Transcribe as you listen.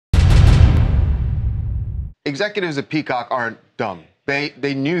executives at Peacock aren't dumb.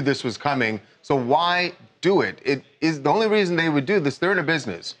 They knew this was coming, so why do it? It is the only reason they would do this. They're in a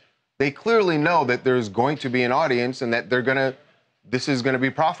business. They clearly know that there's going to be an audience and that this is gonna be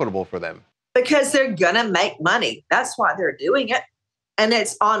profitable for them. Because they're gonna make money. That's why they're doing it. And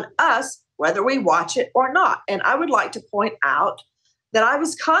it's on us whether we watch it or not. And I would like to point out that I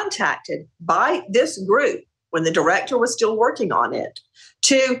was contacted by this group when the director was still working on it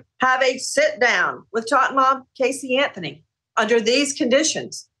to have a sit down with Tot Mom Casey Anthony under these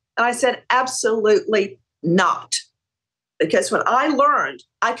conditions. And I said, absolutely not. Because when I learned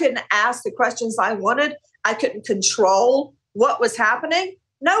I couldn't ask the questions I wanted, I couldn't control what was happening,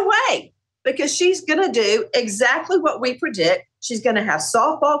 no way. Because she's going to do exactly what we predict. She's going to have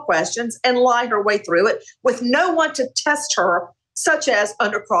softball questions and lie her way through it with no one to test her, such as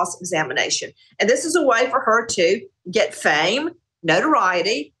under cross-examination. And this is a way for her to get fame,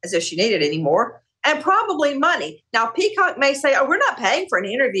 notoriety, as if she needed any more, and probably money. Now, Peacock may say, oh, we're not paying for an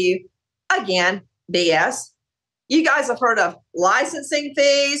interview. Again, BS. You guys have heard of licensing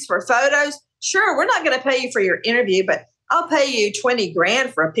fees for photos. Sure, we're not going to pay you for your interview, but I'll pay you 20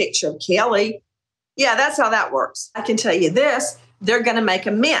 grand for a picture of Kelly. Yeah, that's how that works. I can tell you this, they're going to make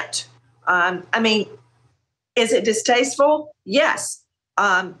a mint. I mean, is it distasteful? Yes.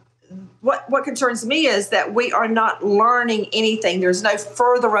 What concerns me is that we are not learning anything. There's no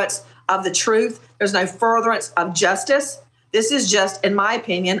furtherance of the truth. There's no furtherance of justice. This is just, in my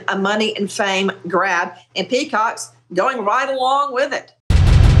opinion, a money and fame grab, and Peacock's going right along with it.